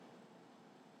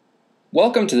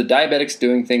Welcome to the Diabetics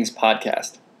Doing Things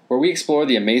podcast, where we explore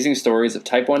the amazing stories of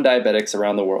type 1 diabetics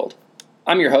around the world.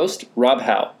 I'm your host, Rob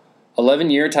Howe,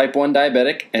 11-year type 1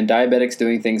 diabetic and Diabetics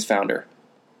Doing Things founder.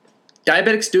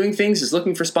 Diabetics Doing Things is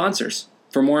looking for sponsors.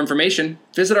 For more information,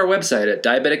 visit our website at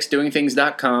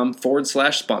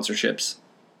diabeticsdoingthings.com/sponsorships.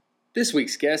 This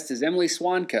week's guest is Emily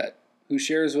Swancutt, who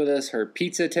shares with us her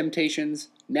pizza temptations,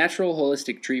 natural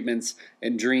holistic treatments,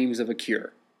 and dreams of a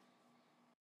cure.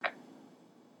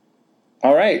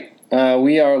 All right,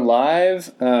 we are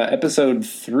live, episode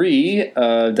 3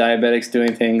 of Diabetics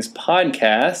Doing Things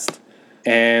podcast,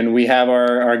 and we have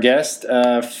our guest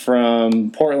from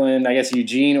Portland, I guess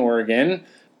Eugene, Oregon,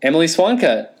 Emily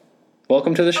Swancutt.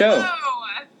 Welcome to the show.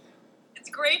 Hello. It's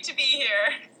great to be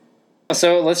here.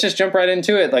 So let's just jump right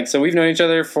into it. So we've known each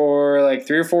other for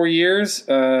 3 or 4 years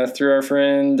through our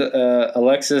friend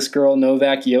Alexis Girl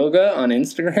Novak Yoga on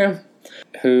Instagram,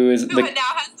 who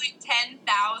now has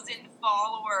 10,000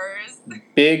 followers.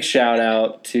 Big shout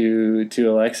out to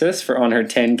Alexis on her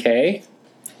 10K.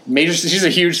 She's a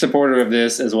huge supporter of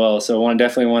this as well, so I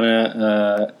definitely want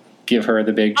to give her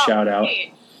the big shout out.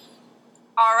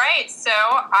 All right, so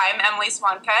I'm Emily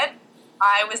Swancutt.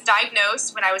 I was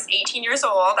diagnosed when I was 18 years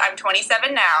old. I'm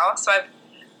 27 now, so I've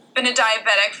been a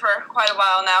diabetic for quite a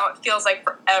while now. It feels like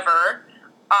forever.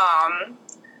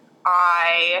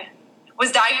 I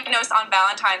was diagnosed on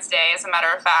Valentine's Day, as a matter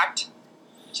of fact,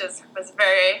 which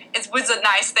was a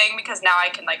nice thing because now I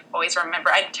can always remember.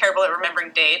 I'm terrible at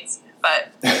remembering dates,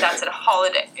 but that's a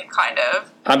holiday kind of.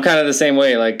 I'm kind of the same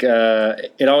way.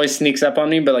 It always sneaks up on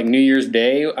me, but New Year's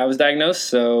Day I was diagnosed,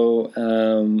 so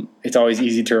it's always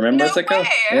easy to remember. No it's way.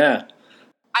 Yeah.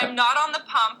 I'm not on the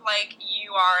pump like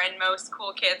you are and most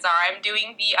cool kids are. I'm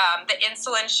doing the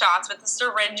insulin shots with the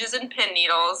syringes and pin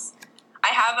needles. I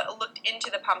have looked into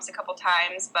the pumps a couple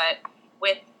times, but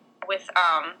when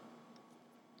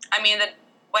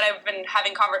I've been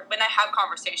having when I have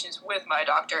conversations with my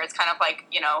doctor, it's kind of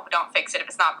don't fix it if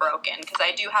it's not broken, because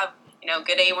I do have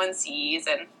good A1Cs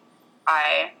and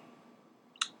I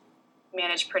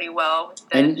manage pretty well with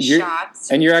the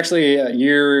shots. And you're actually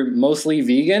you're mostly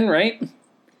vegan, right?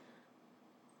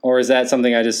 Or is that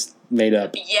something I just made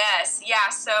up? Yes, yeah.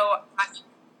 So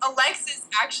Alexis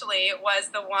actually was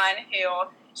the one who,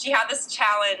 she had this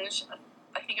challenge,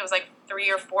 I think it was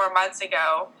 3 or 4 months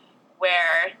ago,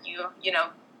 where you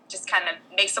just kind of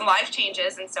make some life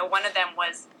changes, and so one of them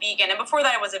was vegan, and before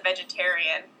that I was a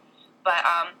vegetarian. But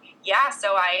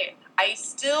so I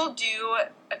still do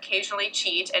occasionally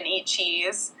cheat and eat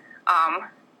cheese.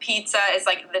 Pizza is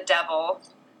the devil,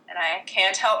 and I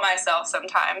can't help myself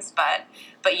sometimes. But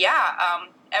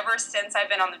ever since I've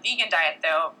been on the vegan diet,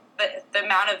 though, the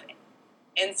amount of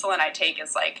insulin I take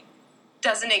is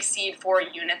doesn't exceed 4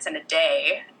 units in a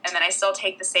day, and then I still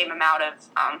take the same amount of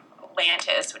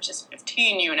Lantus, which is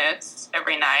 15 units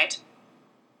every night.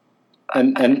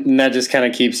 And that just kind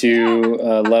of keeps you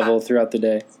level throughout the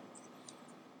day.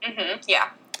 Mm-hmm,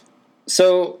 yeah.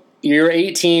 So you're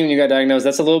 18 when you got diagnosed.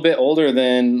 That's a little bit older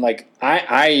than,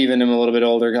 I even am a little bit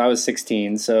older. I was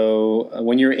 16. So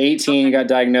when you were 18, you got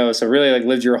diagnosed. So really,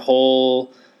 lived your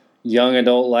whole young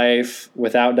adult life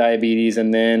without diabetes.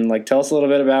 And then, tell us a little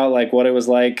bit about, what it was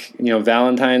like,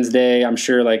 Valentine's Day. I'm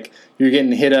sure, you're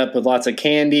getting hit up with lots of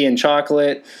candy and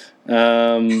chocolate.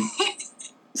 So,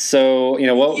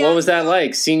 what was that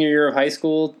like? Senior year of high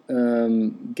school,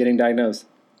 getting diagnosed?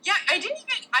 Yeah, I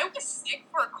was sick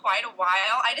for quite a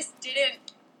while.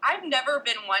 I've never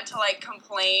been one to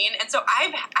complain. And so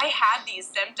I had these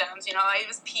symptoms, I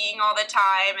was peeing all the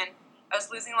time and I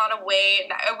was losing a lot of weight,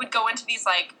 and I would go into these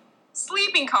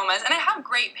sleeping comas. And I have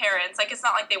great parents. It's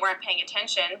not like they weren't paying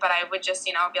attention, but I would just,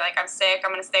 be like, I'm sick,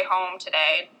 I'm going to stay home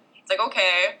today. It's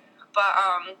okay. But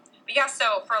yeah,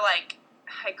 so for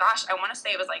gosh, I want to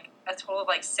say it was a total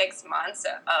of 6 months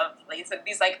of these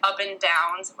up and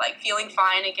downs, feeling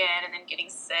fine again and then getting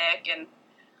sick, and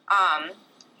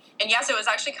yeah, so it was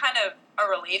actually kind of a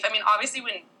relief. I mean, obviously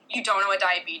when you don't know what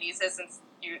diabetes is and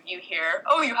you hear,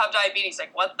 oh, you have diabetes,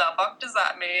 what the fuck does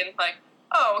that mean?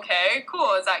 Oh, okay,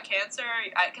 cool. Is that cancer?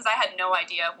 Because I had no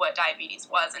idea what diabetes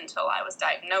was until I was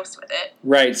diagnosed with it.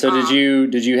 Right. So you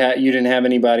didn't have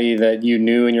anybody that you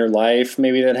knew in your life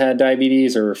maybe that had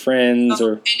diabetes, or friends,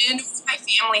 or? And my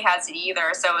family has it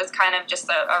either, so it was kind of just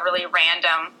a really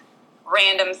random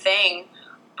thing.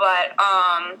 But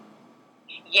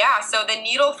yeah. So the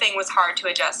needle thing was hard to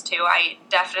adjust to. I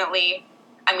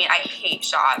hate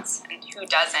shots, and who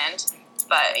doesn't?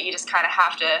 But you just kind of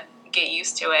have to get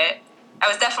used to it. I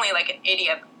was definitely an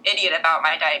idiot about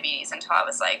my diabetes until I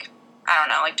was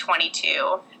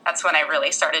 22. That's when I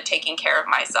really started taking care of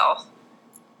myself.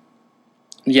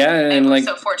 Yeah, and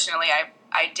so fortunately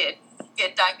I did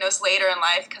get diagnosed later in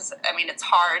life because, I mean, it's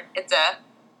hard. It's a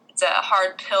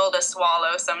hard pill to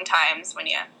swallow sometimes when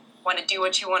you want to do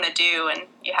what you want to do and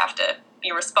you have to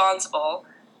be responsible.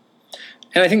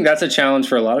 And I think that's a challenge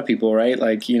for a lot of people, right?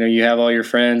 Like, you know, you have all your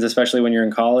friends, especially when you're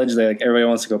in college, they like everybody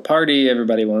wants to go party,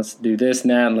 everybody wants to do this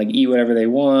and that and like eat whatever they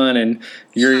want, and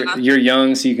you're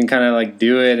young, so you can kind of like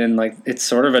do it, and like it's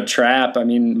sort of a trap. I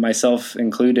mean, myself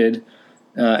included.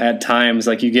 At times,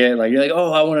 like you get like you're like,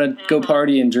 oh, I want to go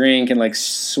party and drink and like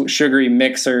sugary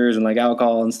mixers and like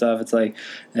alcohol and stuff. It's like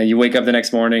you wake up the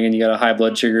next morning and you got a high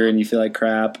blood sugar and you feel like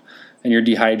crap and you're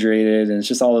dehydrated, and it's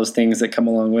just all those things that come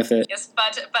along with it. Yes,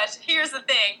 but here's the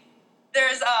thing: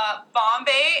 there's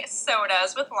Bombay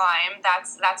sodas with lime.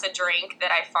 That's a drink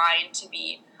that I find to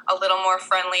be a little more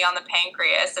friendly on the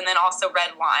pancreas, and then also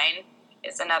red wine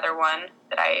is another one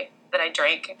that I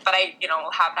drink. But I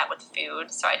will have that with food,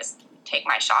 so I just take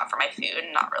my shot for my food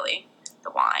and not really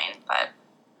the wine. But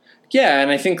yeah,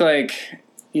 and I think like,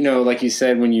 you know, like you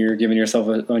said, when you're giving yourself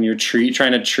on your treat,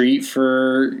 trying to treat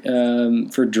for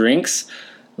drinks,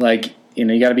 like, you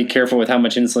know, you got to be careful with how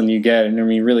much insulin you get, and I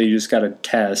mean, really, you just got to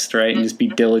test, right, and just be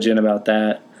diligent about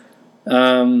that.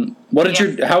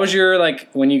 How was your,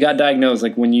 like, when you got diagnosed,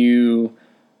 like when you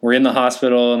were in the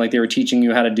hospital and like they were teaching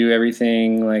you how to do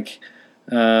everything, like,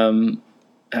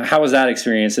 how was that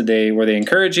experience? Were they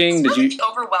encouraging? It's really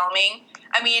overwhelming.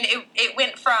 I mean, it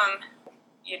went from,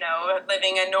 you know,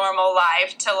 living a normal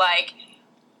life to like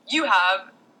you have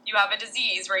a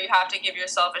disease where you have to give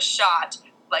yourself a shot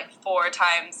like 4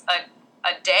 times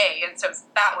a day, and so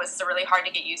that was really hard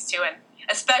to get used to. And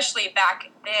especially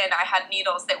back then, I had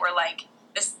needles that were like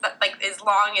this, like as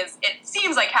long as it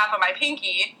seems like half of my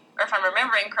pinky, or if I'm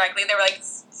remembering correctly, they were like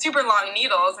super long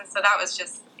needles, and so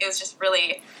it was just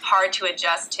really hard to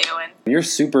adjust to. And you're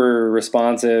super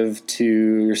responsive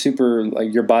to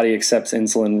your body accepts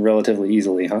insulin relatively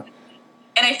easily, huh?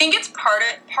 And I think it's part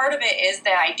of it is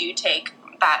that I do take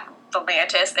that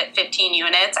Volantis at 15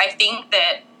 units. I think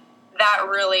that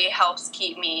really helps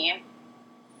keep me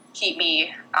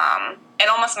and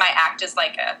almost my act as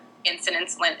like a instant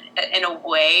insulin in a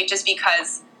way, just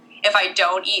because if I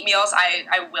don't eat meals,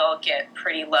 I will get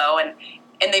pretty low. And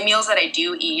the meals that I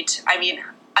do eat, I mean,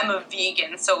 I'm a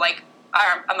vegan, so like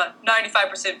I'm a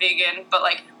 95% vegan, but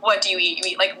like what do you eat?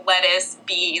 You eat like lettuce,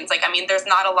 beans, like, I mean, there's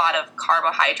not a lot of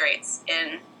carbohydrates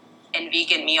in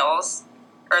vegan meals,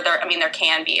 or there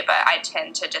can be, but I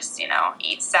tend to just, you know,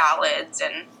 eat salads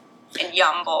and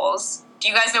Yum Bowls. Do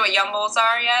you guys know what Yum Bowls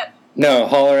are yet? No,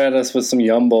 holler at us with some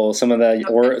Yum Bowls, some of that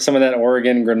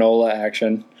Oregon granola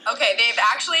action. Okay, they've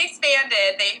actually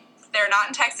expanded. They're not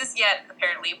in Texas yet,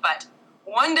 apparently, but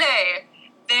one day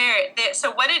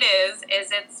so what it is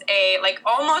it's a like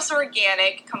almost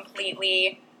organic,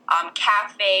 completely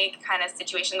cafe kind of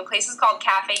situation. The place is called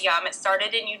Cafe Yum. It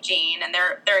started in Eugene, and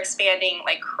they're expanding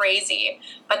like crazy.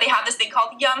 But they have this thing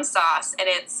called Yum Sauce, and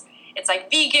it's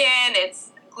like vegan,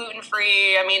 it's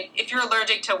gluten-free. I mean, if you're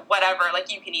allergic to whatever,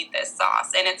 like, you can eat this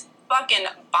sauce, and it's fucking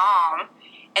bomb.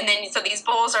 And then so these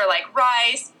bowls are like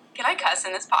rice. Can I cuss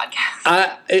in this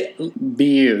podcast? Be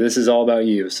you. This is all about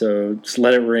you, so just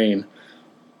let it rain.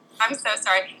 I'm so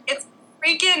sorry. It's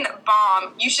freaking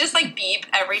bomb. You should just like beep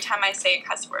every time I say a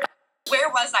cuss word. Where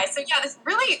was I? So yeah,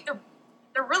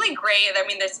 they're really great. I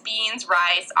mean, there's beans,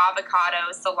 rice,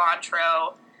 avocado,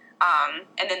 cilantro,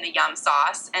 and then the Yum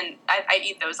sauce. And I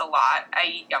eat those a lot. I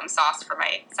eat Yum sauce for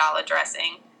my salad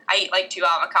dressing. I eat like 2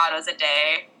 avocados a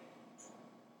day.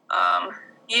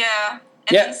 Yeah.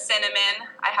 And then cinnamon.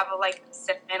 I have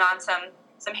cinnamon on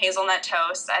some hazelnut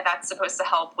toast. That's supposed to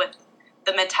help with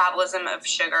the metabolism of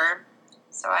sugar.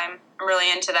 So I'm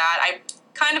really into that.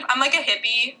 I'm like a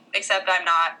hippie, except I'm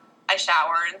not. I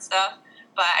shower and stuff.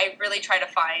 But I really try to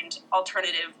find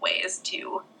alternative ways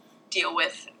to deal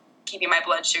with keeping my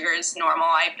blood sugars normal.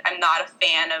 I'm not a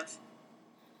fan of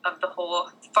the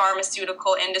whole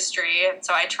pharmaceutical industry, and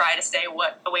so I try to stay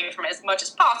away from it as much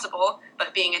as possible.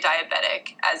 But being a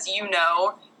diabetic, as you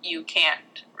know, you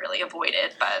can't really avoid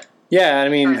it. But yeah, I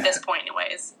mean, at this point,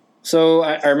 anyways. So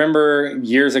I remember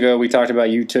years ago we talked about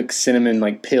you took cinnamon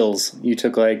like pills. You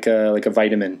took like a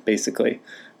vitamin, basically.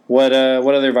 What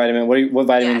other vitamin? What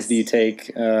vitamins do you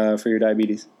take for your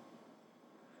diabetes?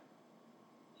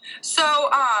 So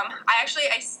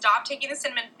I stopped taking the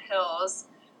cinnamon pills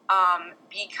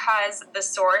because the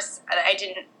source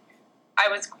I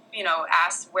was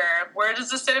asked where does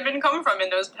the cinnamon come from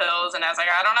in those pills, and I was like,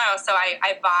 I don't know. So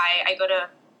I go to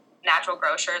Natural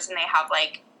Grocers, and they have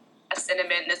like a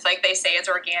cinnamon that's like they say it's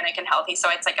organic and healthy, so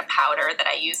it's like a powder that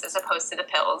I use as opposed to the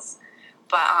pills.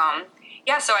 But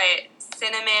Yeah, so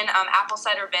cinnamon, apple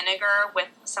cider vinegar with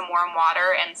some warm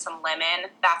water and some lemon.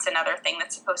 That's another thing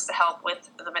that's supposed to help with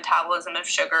the metabolism of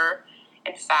sugar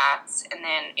and fats. And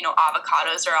then,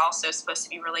 avocados are also supposed to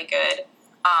be really good.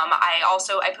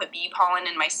 I put bee pollen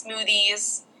in my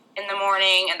smoothies in the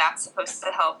morning, and that's supposed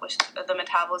to help with the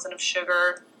metabolism of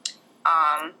sugar.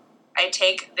 I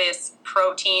take this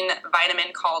protein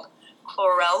vitamin called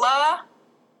chlorella,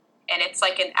 and it's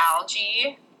like an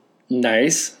algae.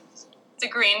 Nice. It's a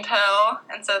green pill,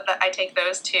 and so I take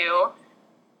those too.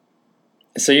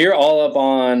 So you're all up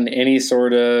on any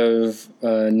sort of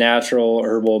natural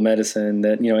herbal medicine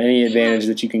that, any advantage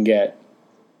that you can get.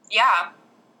 Yeah.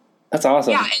 That's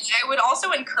awesome. Yeah, and I would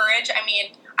also encourage,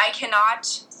 I cannot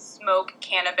smoke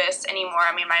cannabis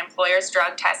anymore. My employer's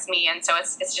drug tests me, and so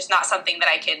it's just not something that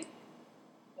I can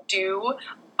do.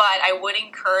 But I would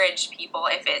encourage people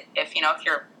if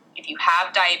you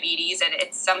have diabetes and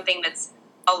it's something that's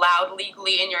allowed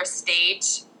legally in your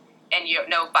state, and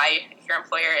if your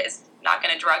employer is not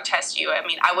going to drug test you,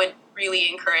 I would really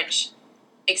encourage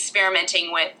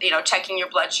experimenting with, checking your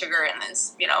blood sugar and then,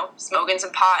 smoking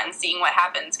some pot and seeing what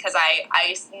happens. Because I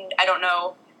don't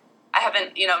know, I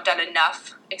haven't, done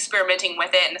enough experimenting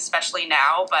with it, and especially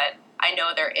now, but I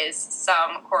know there is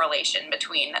some correlation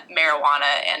between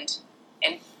marijuana and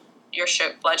your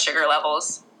blood sugar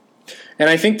levels. And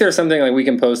I think there's something like we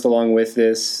can post along with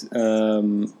this,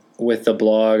 with the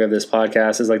blog of this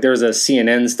podcast, is like there was a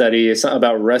CNN study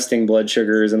about resting blood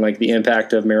sugars and like the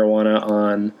impact of marijuana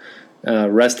on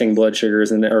resting blood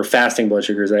sugars or fasting blood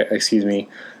sugars, excuse me.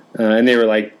 And they were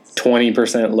like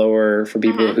 20% lower for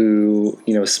people who,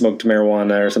 smoked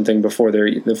marijuana or something before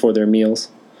their meals.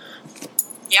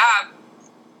 Yeah.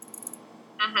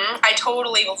 I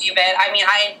totally believe it.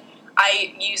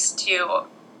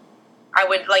 I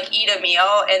would like eat a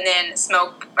meal and then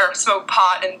smoke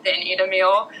pot and then eat a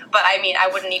meal. But I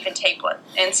wouldn't even take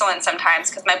insulin sometimes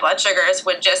because my blood sugars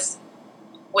would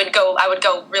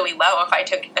go really low if I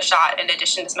took a shot in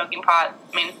addition to smoking pot.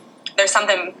 There's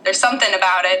something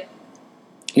about it.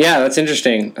 Yeah, that's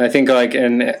interesting. I think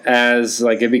and as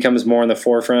it becomes more in the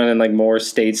forefront and more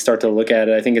states start to look at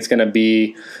it, I think it's going to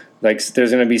be there's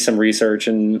going to be some research,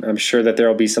 and I'm sure that there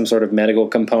will be some sort of medical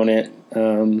component.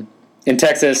 In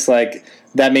Texas,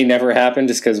 that may never happen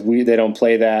just because they don't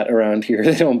play that around here.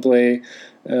 They don't play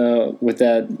with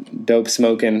that dope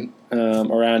smoking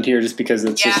around here just because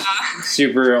it's just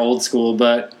super old school.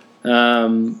 But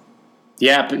you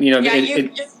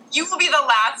will be the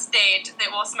last state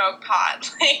that will smoke pot,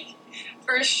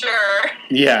 for sure.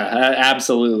 Yeah,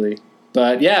 absolutely.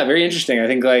 But yeah, very interesting. I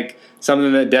think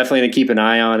something that definitely to keep an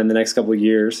eye on in the next couple of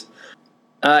years.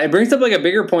 It brings up a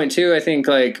bigger point too. I think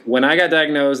when I got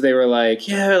diagnosed, they were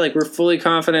we're fully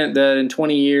confident that in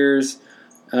 20 years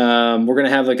we're gonna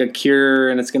have a cure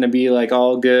and it's gonna be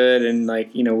all good and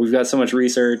we've got so much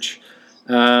research.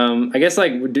 I guess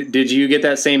did you get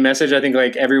that same message? I think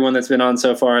everyone that's been on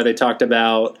so far, they talked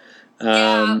about you're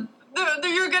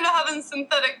gonna have a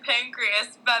synthetic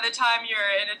pancreas by the time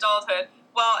you're in adulthood.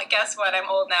 Well, guess what? I'm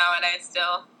old now and I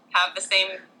still have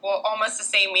almost the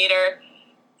same meter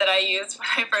that I used when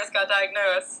I first got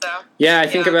diagnosed. So I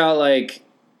think about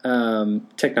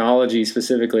technology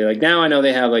specifically. Now I know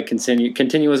they have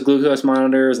continuous glucose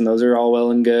monitors, and those are all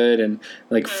well and good, and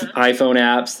iPhone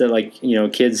apps that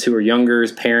kids who are younger,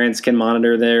 parents can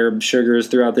monitor their sugars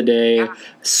throughout the day. Yeah.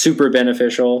 Super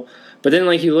beneficial. But then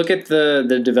you look at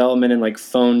the development in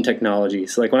phone technology.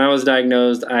 So when I was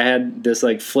diagnosed, I had this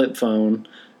flip phone.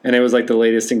 And it was the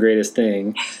latest and greatest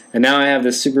thing. And now I have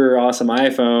this super awesome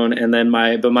iPhone, and then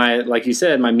my like you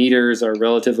said, my meters are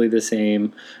relatively the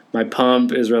same. My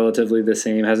pump is relatively the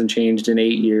same, hasn't changed in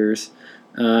 8 years.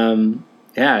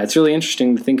 It's really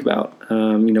interesting to think about,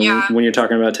 when you're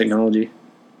talking about technology.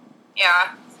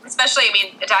 Yeah, especially,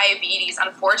 diabetes,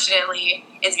 unfortunately,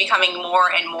 is becoming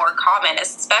more and more common,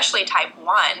 especially type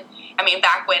 1.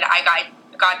 Back when I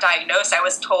got diagnosed, I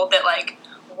was told that,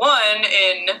 1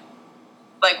 in...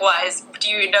 do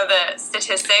you know the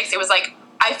statistics? It was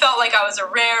I felt like I was a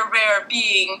rare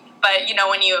being, but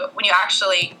when you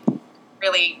actually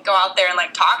really go out there and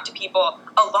talk to people,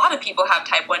 a lot of people have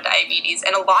type 1 diabetes,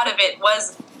 and a lot of it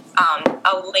was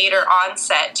a later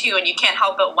onset too, and you can't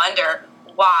help but wonder,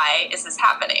 why is this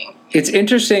happening? It's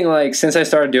interesting, since I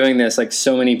started doing this,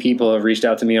 so many people have reached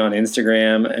out to me on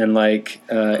Instagram and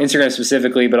Instagram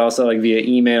specifically, but also via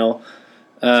email,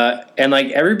 and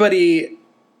everybody.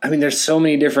 There's so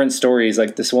many different stories.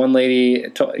 This one lady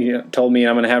told me, and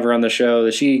I'm going to have her on the show,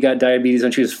 that she got diabetes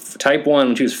when she was type 1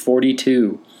 when she was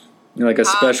 42.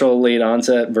 Special late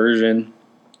onset version.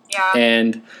 Yeah.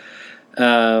 And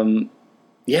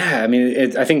Yeah, I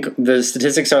mean, I think the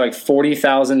statistics are like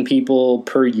 40,000 people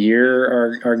per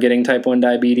year are getting type 1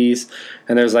 diabetes,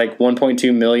 and there's like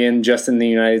 1.2 million just in the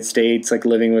United States like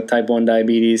living with type 1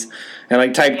 diabetes. And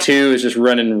like type 2 is just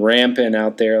running rampant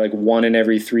out there. Like 1 in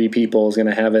every 3 people is going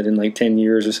to have it in like 10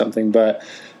 years or something. But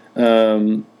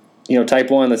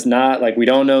type 1, that's not like, we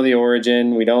don't know the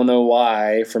origin, we don't know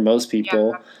why for most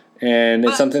people. Yeah. And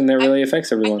it's something that really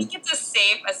affects everyone. I think it's a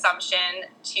safe assumption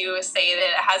to say that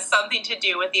it has something to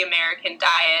do with the American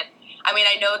diet. I mean,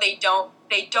 I know they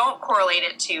don't correlate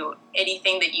it to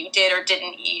anything that you did or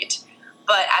didn't eat,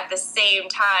 but at the same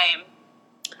time,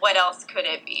 what else could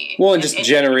it be? Well, and just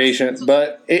generations.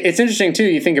 But it's interesting, too.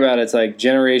 You think about it, it's like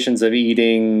generations of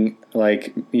eating,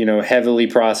 like, heavily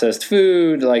processed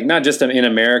food, like not just in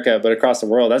America, but across the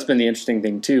world. That's been the interesting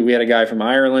thing, too. We had a guy from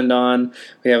Ireland on.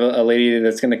 We have a lady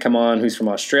that's going to come on who's from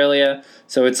Australia.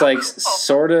 So it's like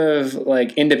sort of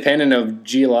like independent of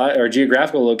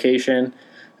geographical location.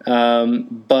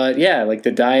 But yeah, like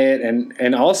the diet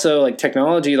and also like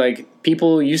technology, like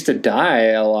people used to die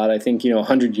a lot, I think,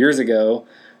 100 years ago.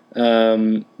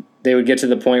 They would get to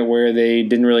the point where they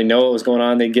didn't really know what was going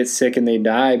on. They'd get sick and they'd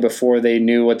die before they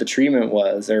knew what the treatment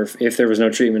was, or if there was no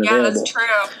treatment available. Yeah, that's true.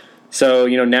 So,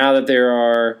 now that there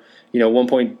are,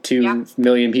 1.2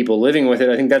 million people living with it,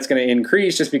 I think that's going to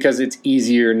increase just because it's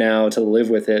easier now to live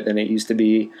with it than it used to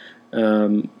be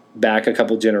back a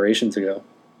couple generations ago.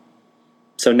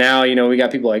 So now, we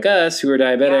got people like us who are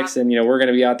diabetics, and, we're going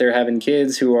to be out there having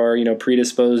kids who are,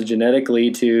 predisposed genetically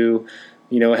to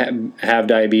have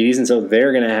diabetes, and so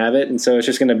they're going to have it, and so it's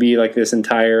just going to be like this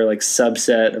entire like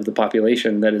subset of the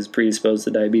population that is predisposed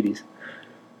to diabetes.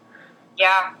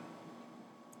 Yeah.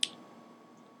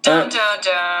 Dun, dun,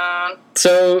 dun.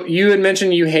 So you had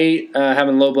mentioned you hate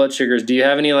having low blood sugars. Do you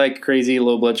have any like crazy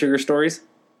low blood sugar stories?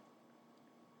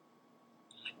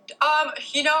 I've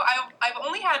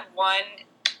only had one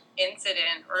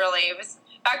incident really. It was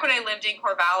back when I lived in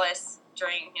Corvallis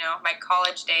during my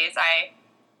college days.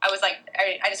 I was like,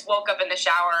 I just woke up in the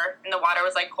shower and the water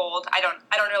was like cold. I don't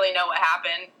really know what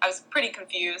happened. I was pretty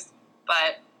confused,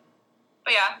 but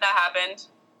yeah, that happened.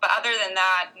 But other than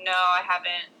that, no, I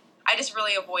haven't. I just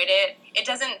really avoid it. I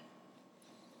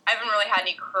haven't really had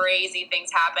any crazy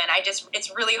things happen.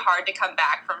 It's really hard to come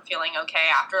back from feeling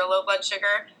okay after a low blood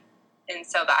sugar. And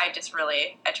so that I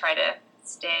try to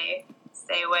stay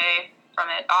away from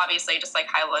it. Obviously, just like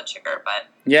high blood sugar, but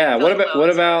yeah. What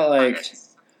about like,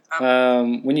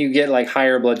 when you get like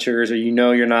higher blood sugars, or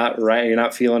you're not right, you're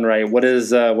not feeling right, what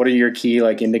are your key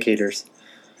like indicators?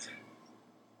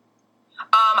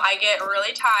 I get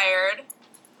really tired.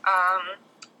 I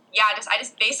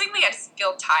just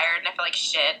feel tired and I feel like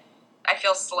shit. I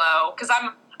feel slow because I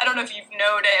don't know if you've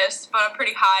noticed, but I'm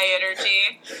pretty high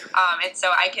energy, and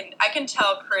so I can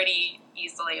tell pretty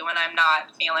easily when I'm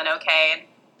not feeling okay,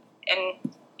 and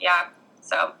yeah,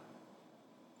 so.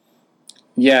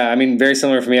 Yeah, I mean, very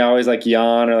similar for me. I always like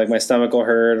yawn, or like my stomach will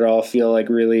hurt, or I'll feel like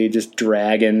really just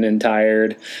dragging and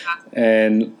tired. Yeah.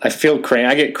 And I feel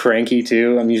I get cranky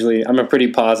too. I'm a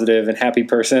pretty positive and happy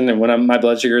person, and when my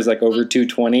blood sugar is like over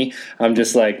 220, I'm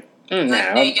just like,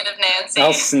 negative Nancy.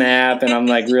 I'll snap, and I'm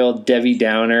like real Debbie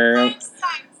Downer.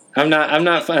 I'm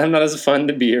not fun. I'm not as fun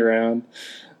to be around.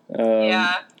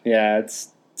 Yeah, it's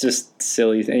just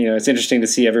silly. It's interesting to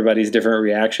see everybody's different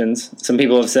reactions. Some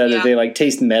people have said that they like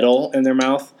taste metal in their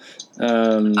mouth.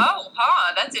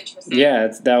 That's interesting. Yeah,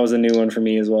 that was a new one for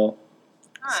me as well.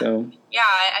 So yeah,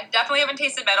 I definitely haven't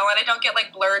tasted metal, and I don't get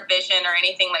like blurred vision or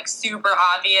anything like super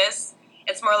obvious.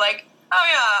 It's more like, oh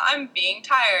yeah, I'm being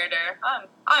tired, or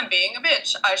I'm being a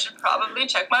bitch. I should probably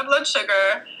check my blood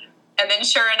sugar, and then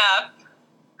sure enough.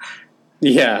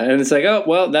 Yeah, and it's like, oh,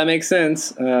 well, that makes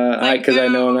sense, because I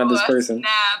know I'm not this person.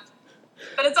 Snap.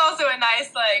 But it's also a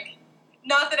nice, like,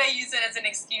 not that I use it as an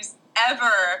excuse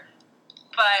ever,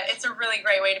 but it's a really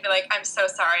great way to be like, I'm so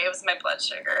sorry, it was my blood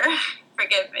sugar.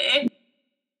 Forgive me.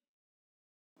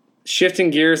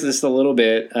 Shifting gears just a little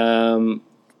bit,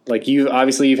 like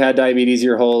you've had diabetes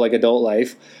your whole like adult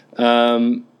life.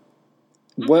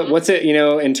 What's it,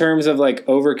 in terms of like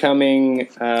overcoming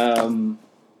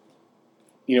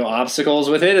obstacles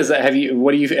with it? How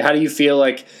do you feel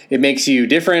like it makes you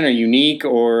different or unique,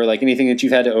 or like anything that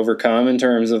you've had to overcome in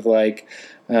terms of like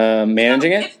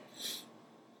managing it?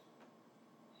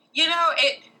 In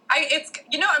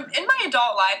my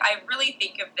adult life, I really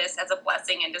think of this as a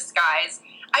blessing in disguise.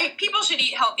 People should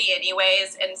eat healthy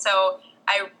anyways, and so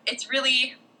it's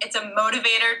a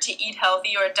motivator to eat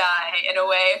healthy or die in a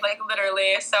way, like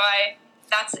literally. So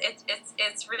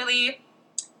it's really,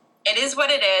 it is what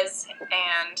it is,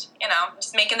 and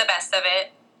just making the best of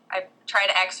it. I try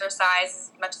to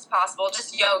exercise as much as possible,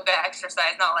 just yoga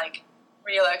exercise, not like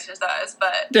real exercise,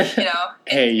 but you know.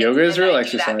 Hey, yoga is real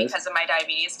exercise. I do that because of my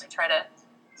diabetes. I try to.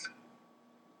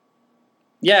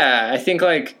 Yeah, I think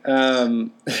like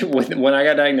when I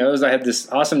got diagnosed, I had this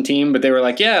awesome team, but they were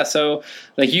like, yeah, so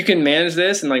like you can manage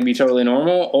this and like be totally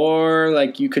normal, or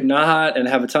like you could not and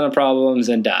have a ton of problems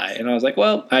and die. And I was like,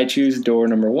 well, I choose door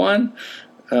number one.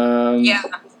 Yeah.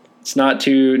 It's not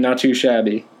too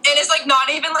shabby. And it's like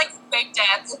not even like fake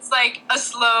death. It's like a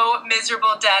slow,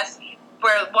 miserable death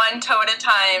where one toe at a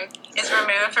time is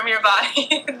removed from your body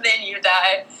and then you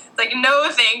die. It's like, no,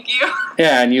 thank you.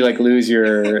 Yeah, and you like lose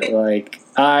your like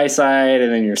eyesight,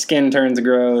 and then your skin turns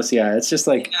gross. Yeah, it's just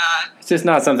like it's just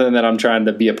not something that I'm trying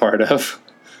to be a part of.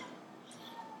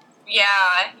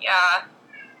 Yeah.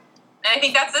 And I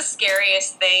think that's the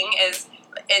scariest thing is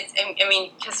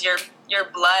because your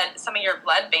blood, some of your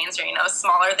blood veins are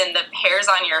smaller than the hairs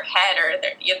on your head, or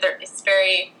it's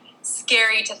very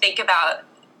scary to think about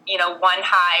one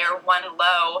high or one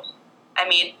low. I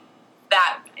mean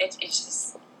that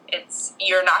it's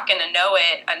you're not gonna know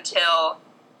it until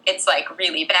it's like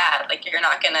really bad. Like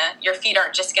your feet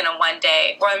aren't just gonna one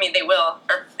day, or I mean they will,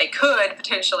 or they could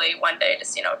potentially one day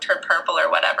just turn purple or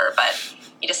whatever. But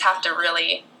you just have to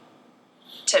really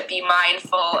to be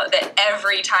mindful that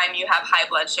every time you have high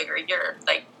blood sugar, you're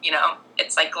like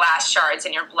it's like glass shards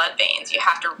in your blood veins. You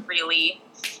have to really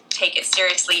take it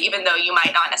seriously, even though you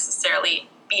might not necessarily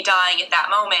be dying at that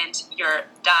moment. You're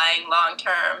dying long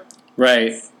term.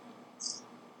 Right.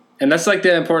 And that's like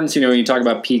the importance, when you talk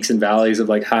about peaks and valleys of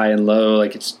like high and low,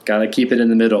 like it's got to keep it in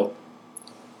the middle.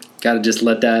 Got to just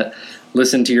let that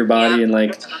listen to your body and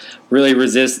like really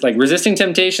resisting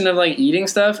temptation of like eating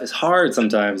stuff is hard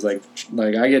sometimes. Like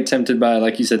I get tempted by,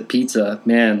 like you said, pizza,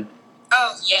 man.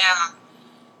 Oh yeah.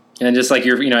 And just like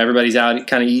everybody's out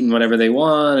kind of eating whatever they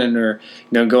want or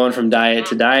going from diet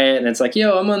to diet. And it's like,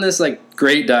 I'm on this like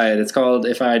great diet. It's called,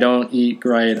 if I don't eat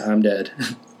right, I'm dead.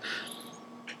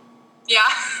 Yeah.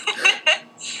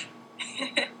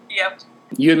 Yep.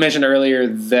 You had mentioned earlier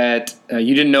that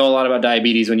you didn't know a lot about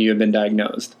diabetes when you had been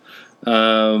diagnosed.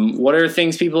 What are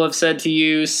things people have said to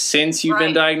you since you've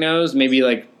been diagnosed? Maybe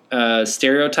like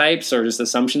stereotypes or just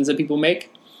assumptions that people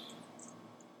make?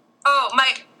 Oh,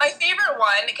 my favorite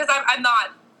one, because I'm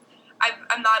not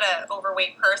an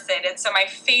overweight person, and so my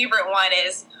favorite one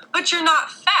is, but you're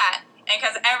not fat. And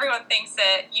because everyone thinks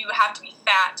that you have to be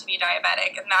fat to be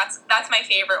diabetic, and that's my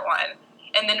favorite one.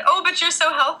 And then, but you're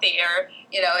so healthy, or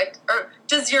or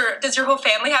does your whole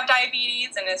family have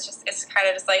diabetes? And it's kind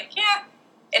of just like, yeah.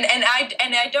 And I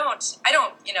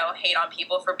don't hate on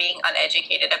people for being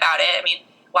uneducated about it. I mean,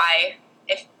 why?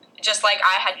 If just like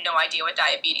I had no idea what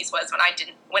diabetes was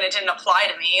when it didn't apply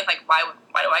to me, like why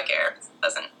do I care? It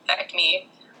doesn't affect me.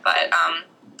 But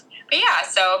yeah,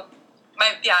 so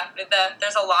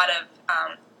there's a lot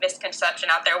of misconception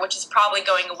out there, which is probably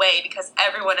going away because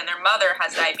everyone and their mother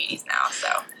has diabetes now. So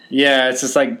yeah, it's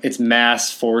just like it's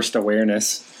mass forced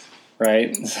awareness.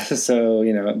 Right. So,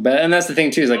 and that's the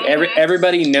thing too, is like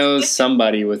everybody knows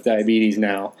somebody with diabetes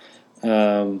now,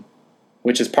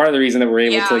 which is part of the reason that we're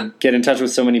able to get in touch with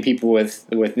so many people with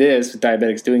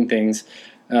diabetics doing things,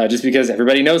 just because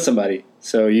everybody knows somebody.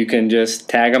 So you can just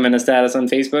tag them in a status on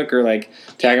Facebook or like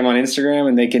tag them on Instagram,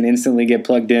 and they can instantly get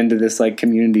plugged into this like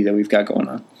community that we've got going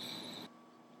on.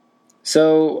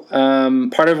 So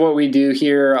part of what we do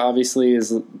here, obviously,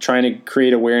 is trying to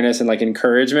create awareness and like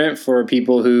encouragement for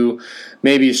people who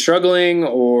may be struggling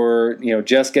or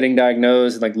just getting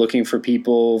diagnosed, like looking for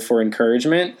people for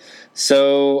encouragement.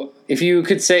 So if you were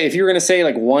going to say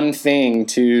like one thing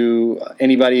to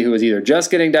anybody who is either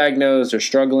just getting diagnosed or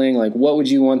struggling, like what would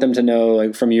you want them to know,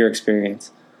 like from your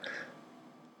experience?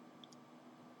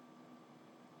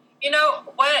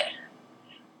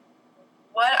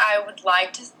 What I would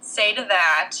like to say to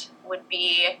that would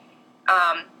be,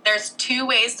 there's two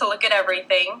ways to look at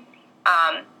everything.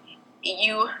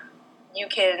 You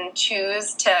can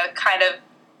choose to kind of,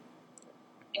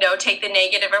 take the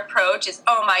negative approach is,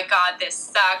 oh my God, this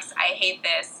sucks. I hate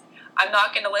this. I'm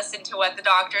not going to listen to what the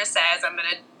doctor says. I'm going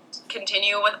to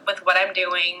continue with what I'm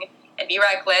doing and be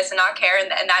reckless and not care. And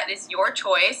that is your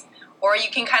choice. Or you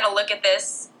can kind of look at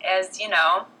this as,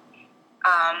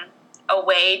 a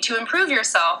way to improve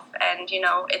yourself. And,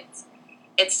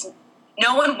 it's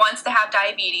no one wants to have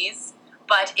diabetes,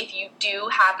 but if you do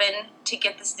happen to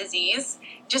get this disease,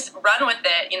 just run with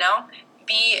it,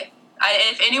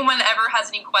 if anyone ever has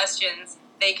any questions,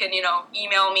 they can,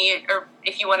 email me, or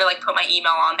if you want to like put my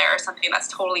email on there or something, that's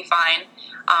totally fine.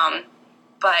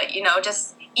 But,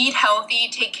 just eat healthy,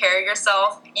 take care of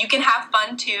yourself. You can have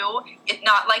fun too. It's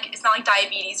not like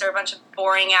diabetes or a bunch of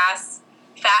boring ass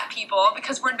fat people,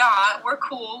 because we're not. We're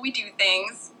cool. We do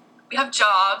things. We have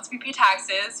jobs. We pay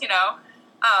taxes, you know.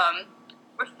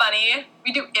 We're funny.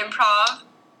 We do improv.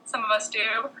 Some of us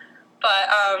do.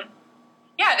 But,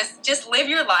 yeah, just live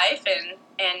your life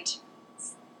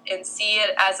and see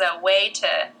it as a way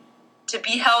to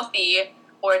be healthy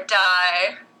or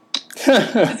die.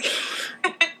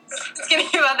 Just kidding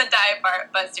about the die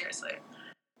part, but seriously.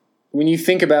 When you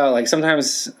think about, like,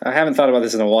 sometimes I haven't thought about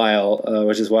this in a while,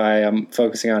 which is why I'm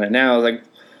focusing on it now. Like,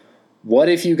 what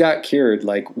if you got cured?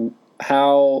 Like,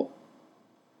 how?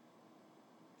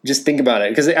 Just think about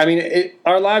it, because I mean,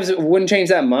 our lives wouldn't change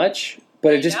that much,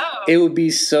 but it would be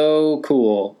so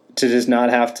cool to just not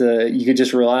have to. You could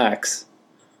just relax.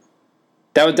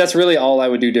 That's really all I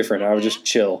would do different. I would just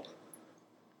chill.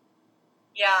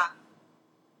 Yeah.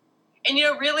 And, you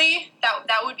know, really,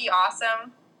 that would be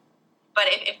awesome. But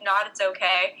if not, it's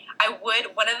okay.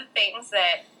 One of the things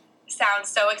that sounds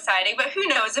so exciting, but who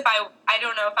knows if I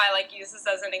don't know if I, like, use this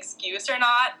as an excuse or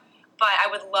not, but I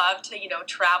would love to, you know,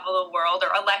 travel the world.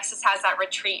 Or Alexis has that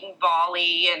retreat in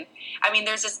Bali. And, I mean,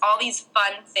 there's just all these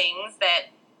fun things that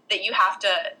you have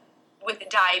to, with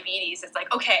diabetes, it's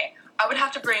like, okay, I would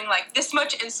have to bring, like, this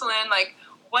much insulin, like,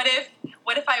 what if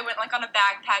I went, like, on a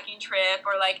backpacking trip,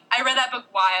 or, like, I read that book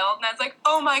Wild, and I was like,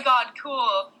 oh my god,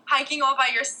 cool, hiking all by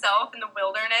yourself in the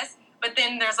wilderness. But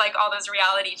then there's, like, all those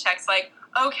reality checks, like,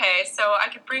 okay, so I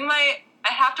have to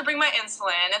bring my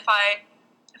insulin. If I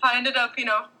ended up, you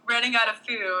know, running out of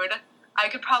food, I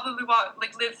could probably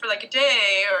live for, like, a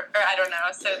day, or I don't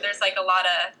know. So there's, like, a lot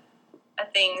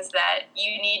of things that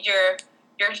you need your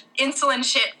insulin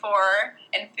shit for,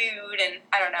 and food, and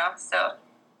I don't know, so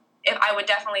if I would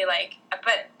definitely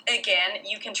but again,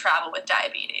 you can travel with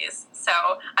diabetes, so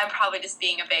I'm probably just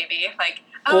being a baby, like,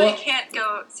 I can't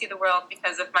go see the world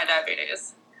because of my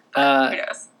diabetes. But who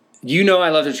knows? You know, I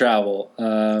love to travel,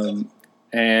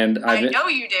 and I know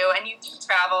you do, and you do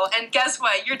travel, and guess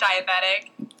what? You're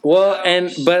diabetic. Well,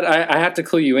 but I have to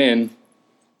clue you in,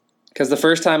 because the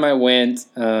first time I went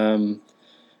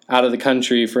out of the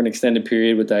country for an extended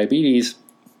period with diabetes,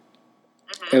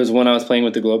 it was when I was playing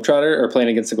against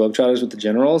the Globetrotters with the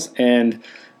Generals, and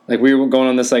like we were going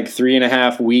on this like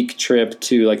 3.5 week trip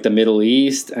to like the Middle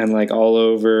East and like all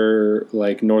over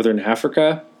like Northern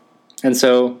Africa, and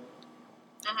so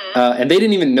and they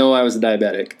didn't even know I was a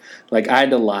diabetic. Like I had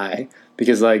to lie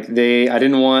because like I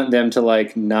didn't want them to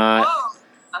like not. Whoa.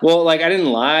 Well, like I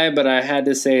didn't lie, but I had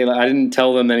to say I didn't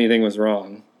tell them anything was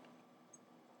wrong.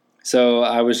 So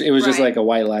it was just like a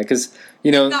white lie because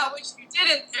you know. That's not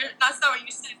what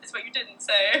you said. It's what you didn't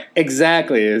say.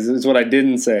 Exactly, is what I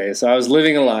didn't say. So I was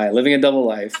living a lie, living a double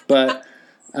life. But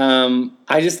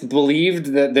I just believed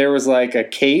that there was like a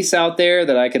case out there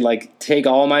that I could like take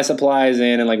all my supplies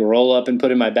in and like roll up and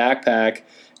put in my backpack.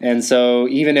 And so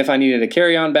even if I needed a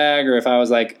carry-on bag, or if I was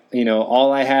like, you know,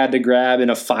 all I had to grab in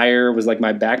a fire was like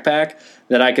my backpack,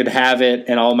 that I could have it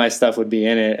and all my stuff would be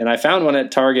in it. And I found one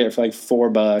at Target for like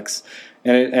 $4.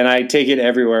 And I take it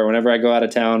everywhere whenever I go out of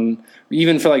town,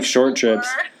 even for like short trips.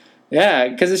 Yeah,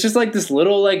 because it's just like this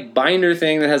little like binder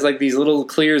thing that has like these little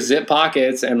clear zip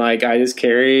pockets, and like I just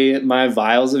carry my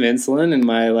vials of insulin and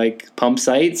my like pump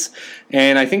sites.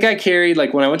 And I think I carried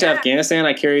like when I went to Afghanistan,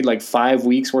 I carried like 5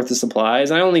 weeks worth of supplies.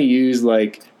 I only used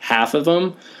like half of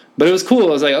them, but it was cool.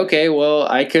 I was like, okay, well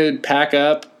I could pack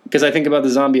up. Because I think about the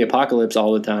zombie apocalypse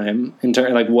all the time in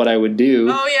terms like what I would do.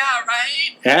 Oh yeah,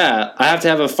 right. Yeah, I have to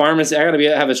have a pharmacy. I got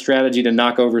to have a strategy to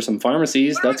knock over some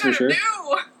pharmacies. That's for sure. Do?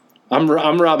 I'm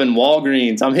robbing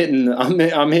Walgreens. I'm hitting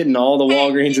all the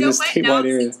Walgreens in the statewide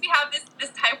area. Since we have this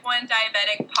type 1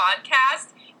 diabetic podcast,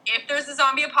 if there's a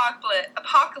zombie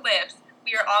apocalypse,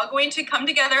 we are all going to come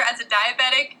together as a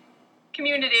diabetic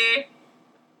community,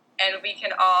 and we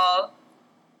can all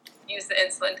use the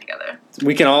insulin together.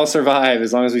 We can all survive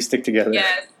as long as we stick together.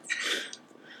 Yes.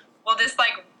 We'll just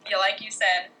like you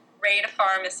said, raid a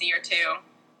pharmacy or two,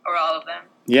 or all of them.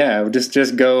 Yeah,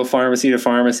 just go pharmacy to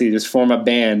pharmacy. Just form a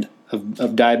band of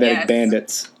diabetic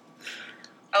bandits.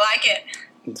 I like it.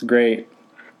 It's great.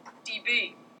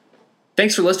 DB.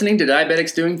 Thanks for listening to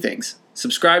Diabetics Doing Things.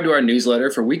 Subscribe to our newsletter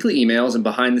for weekly emails and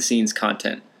behind-the-scenes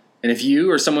content. And if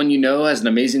you or someone you know has an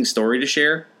amazing story to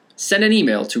share, send an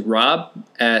email to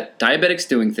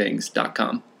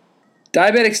rob@diabeticsdoingthings.com.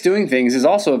 Diabetics Doing Things is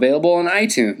also available on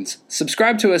iTunes.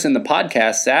 Subscribe to us in the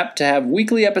Podcasts app to have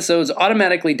weekly episodes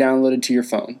automatically downloaded to your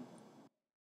phone.